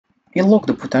Unlock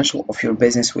the potential of your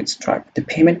business with Stripe, the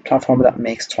payment platform that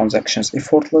makes transactions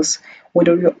effortless,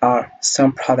 whether you are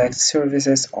selling products,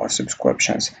 services, or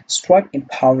subscriptions. Stripe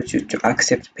empowers you to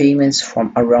accept payments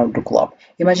from around the globe.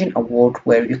 Imagine a world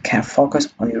where you can focus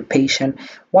on your patient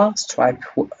while Stripe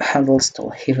handles the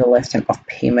heavy lifting of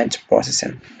payment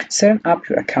processing. Setting up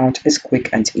your account is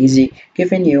quick and easy,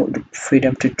 giving you the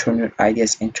freedom to turn your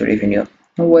ideas into revenue.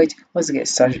 No wait, let's get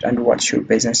started and watch your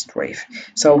business thrive.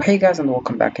 So hey guys, and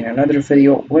welcome back in another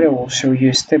video where I will show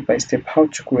you step by step how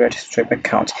to create a Stripe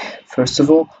account. First of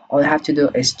all you have to do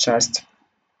is just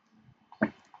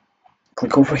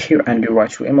click over here and you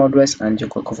write your email address and you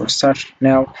click over start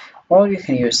now, or you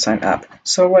can use sign up.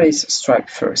 So what is Stripe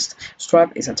first?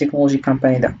 Stripe is a technology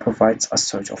company that provides a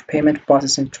search of payment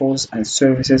processing tools and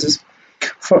services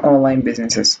for online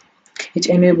businesses. It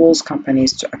enables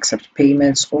companies to accept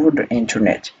payments over the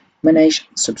internet, manage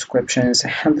subscriptions,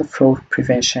 handle fraud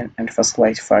prevention, and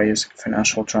facilitate various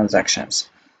financial transactions.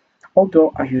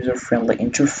 Although a user-friendly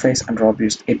interface and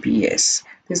robust APIs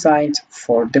designed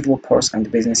for developers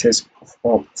and businesses of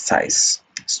all sizes,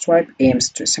 Stripe aims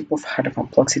to simplify the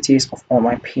complexities of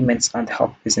online payments and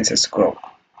help businesses grow.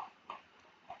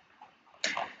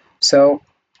 So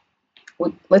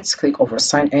let's click over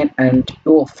sign in and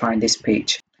you will find this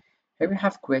page. Here you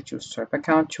have create your Stripe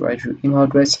account, you write your email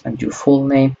address and your full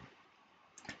name.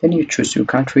 Then you choose your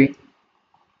country.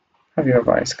 Have your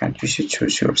various countries, you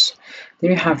choose yours. Then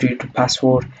you have your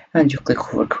password and you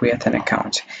click over create an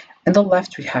account. On the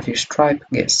left we have your Stripe,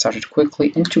 get started quickly,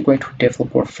 integrate with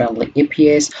developer friendly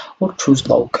APIs or choose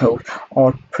low code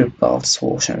or pre-built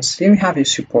solutions. Then we have your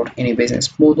support any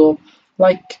business model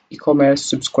like e-commerce,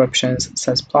 subscriptions,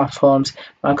 SaaS platforms,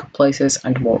 marketplaces,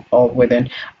 and more, all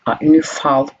within a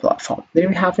unified platform. Then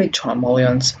we have a join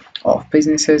millions of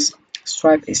businesses.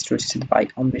 Stripe is trusted by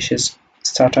ambitious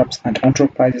startups and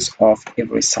enterprises of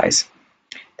every size.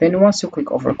 Then once you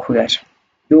click over create,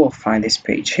 you will find this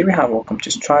page. Here we have welcome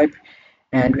to Stripe,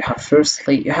 and we have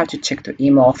firstly you have to check the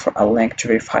email for a link to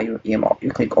verify your email. You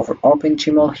click over open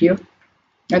Gmail here,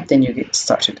 and then you get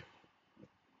started.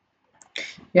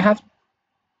 You have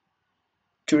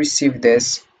to receive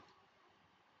this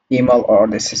email or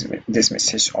this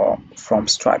message from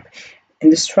Stripe. In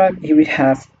the Stripe here we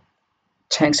have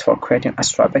thanks for creating a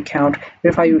Stripe account,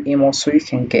 verify your email so you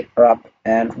can get up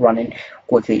and running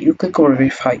quickly. You click over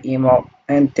verify email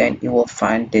and then you will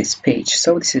find this page.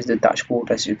 So this is the dashboard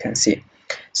as you can see.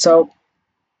 So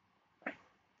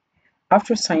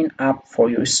after signing up for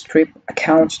your Stripe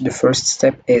account, the first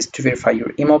step is to verify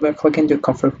your email by clicking the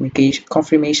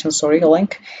confirmation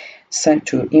link sent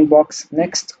to inbox.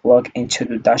 Next, log into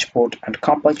the dashboard and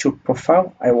complete your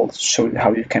profile. I will show you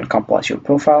how you can complete your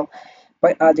profile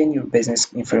by adding your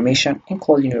business information,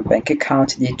 including your bank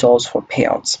account details for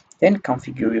payouts. Then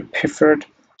configure your preferred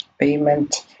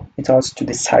payment methods to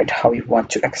decide how you want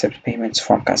to accept payments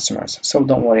from customers. So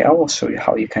don't worry, I will show you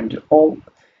how you can do all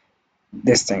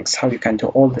these things.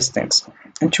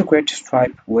 Integrate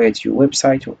Stripe with your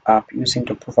website or app using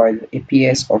the provided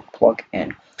APIs or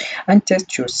plug-in, and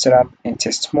test your setup in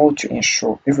test mode to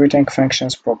ensure everything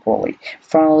functions properly.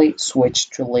 Finally, switch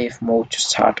to live mode to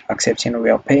start accepting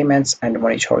real payments and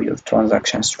monitor your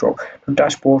transactions through the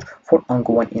dashboard for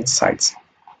ongoing insights.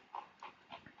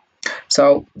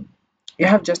 So you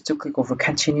have just to click over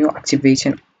continue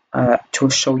activating to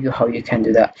show you how you can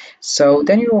do that. So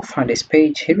then you will find this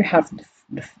page. Here we have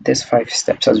these 5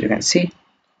 steps. As you can see,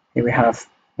 here we have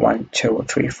 1, 2,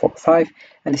 3, 4, 5,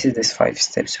 and this is this 5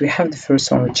 steps. We have the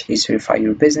first one, which is verify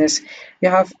your business. You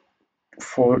have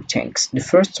 4 things. The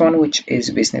first one, which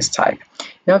is business type.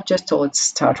 You have just to let's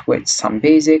start with some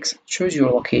basics. Choose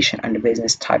your location and the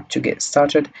business type to get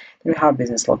started. Then you have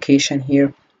business location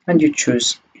here, and you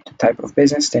choose the type of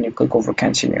business. Then you click over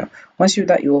continue. Once you do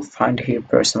that, you will find here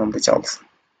personal details.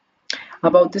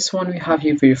 About this one, we have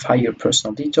here verify your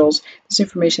personal details. This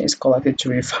information is collected to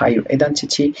verify your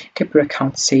identity, keep your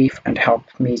account safe, and help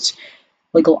meet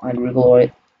legal and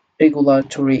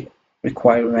regulatory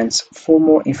requirements. For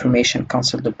more information,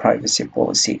 consult the privacy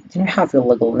policy. Then you have your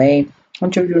legal name.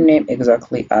 Enter your name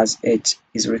exactly as it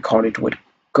is recorded with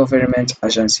government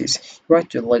agencies.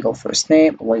 Write your legal first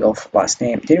name, legal last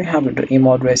name. Then you have the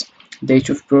email address, date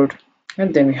of birth,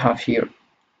 and then we have here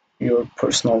your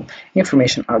personal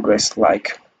information address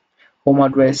like home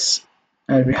address,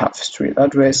 and we have street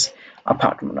address,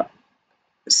 apartment,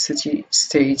 city,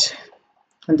 state,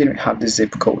 and then we have the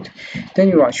zip code. Then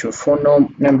you write your phone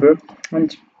number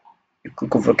and you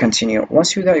click over continue.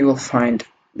 Once you do that, you will find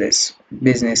this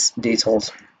business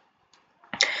details.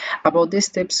 About these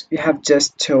steps, we have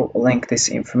just to link this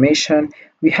information.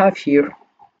 We have here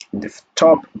in the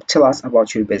top tell us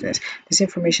about your business. This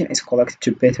information is collected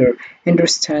to better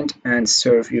understand and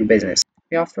serve your business.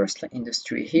 We have firstly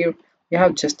industry. Here you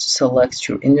have just to select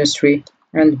your industry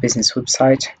and business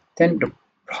website, then the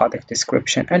product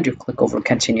description, and you click over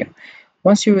continue.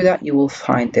 Once you do that, you will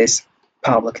find this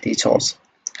public details.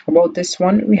 About this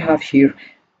one, we have here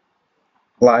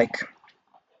like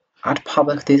add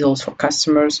public details for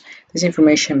customers. This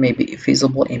information may be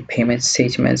visible in payment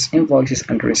statements, invoices,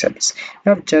 and receipts.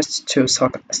 You have just to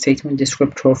select a statement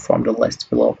descriptor from the list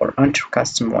below or enter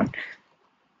custom one.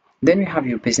 Then we have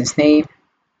your business name,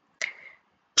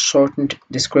 shortened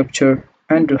descriptor,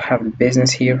 and you have the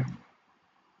business here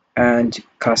and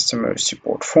customer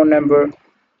support phone number,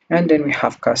 and then we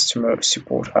have customer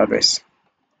support address.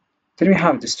 Then we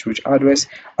have the street address,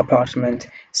 apartment,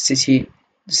 city,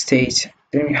 state,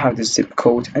 then we have the zip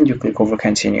code, and you click over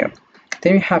continue.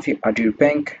 Then we have you add your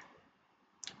bank,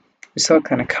 you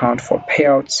select an account for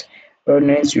payouts,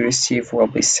 earnings you receive will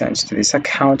be sent to this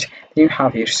account, then you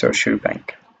have your search your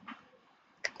bank.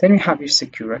 Then we have your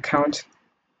secure account,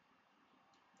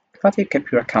 but you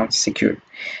keep your account secure.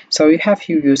 So you have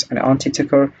you use an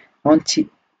authenticator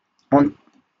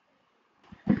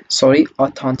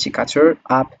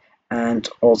app, and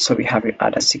also we have you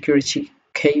add a security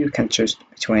key. You can choose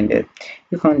between it.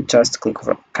 You can just click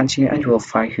over continue and you will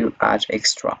find you add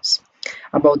extras.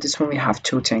 About this one, we have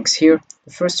two things here.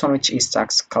 The first one, which is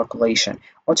tax calculation.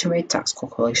 Automate tax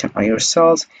calculation on your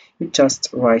sales. You just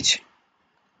write,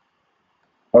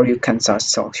 or you can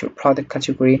just select your product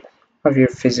category of your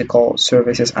physical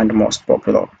services and the most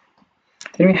popular.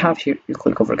 Then we have here, you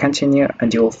click over continue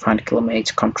and you will find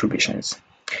eliminate contributions.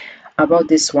 About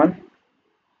this one,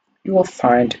 you will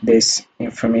find this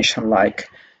information like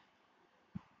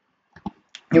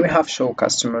you will have show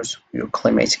customers your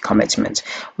climate commitment.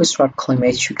 With Stripe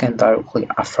Climate, you can directly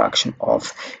a fraction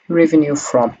of your revenue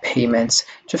from payments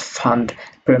to fund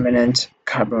permanent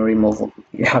carbon removal.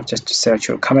 You have just to search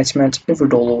your commitment. Every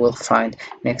dollar will find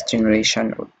next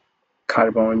generation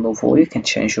carbon removal. You can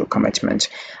change your commitment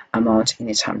amount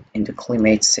anytime in the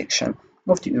climate section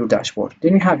of your dashboard.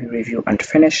 Then you have your review and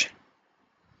finish.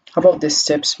 About these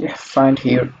steps we find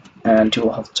here, and you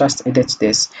will have just edit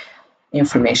this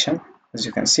information as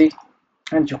you can see,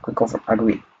 and you click over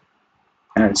agree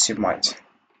and submit.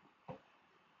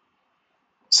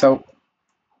 So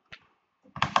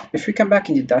if we come back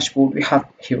in the dashboard, we have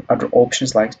here other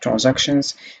options like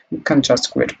transactions. We can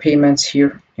just create payments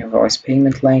here, invoice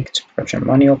payment link, subscription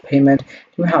manual payment.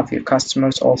 You have your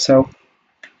customers also,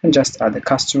 and just add the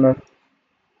customer,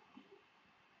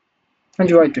 and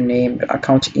you write the name, the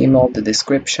account email, the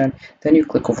description, then you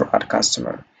click over add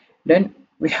customer. Then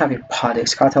we have your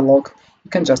products catalog.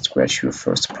 You can just create your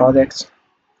first product,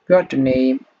 you write the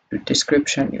name, the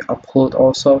description, you upload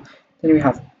also, then we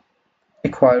have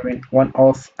acquiring one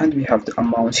off, and we have the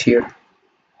amount here,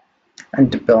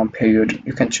 and the billing period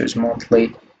you can choose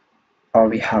monthly, or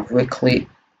we have weekly,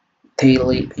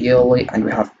 daily, yearly, and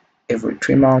we have every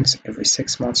 3 months, every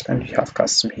 6 months, and we have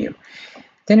custom here.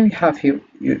 Then we have here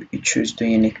you choose the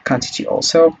unique quantity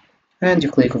also, and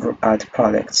you click over add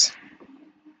products.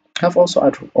 I have also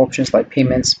other options like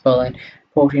payments, billing,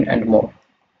 reporting, and more.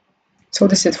 So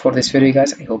this is it for this video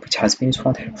guys. I hope it has been useful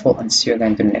and helpful, and see you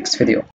again in the next video.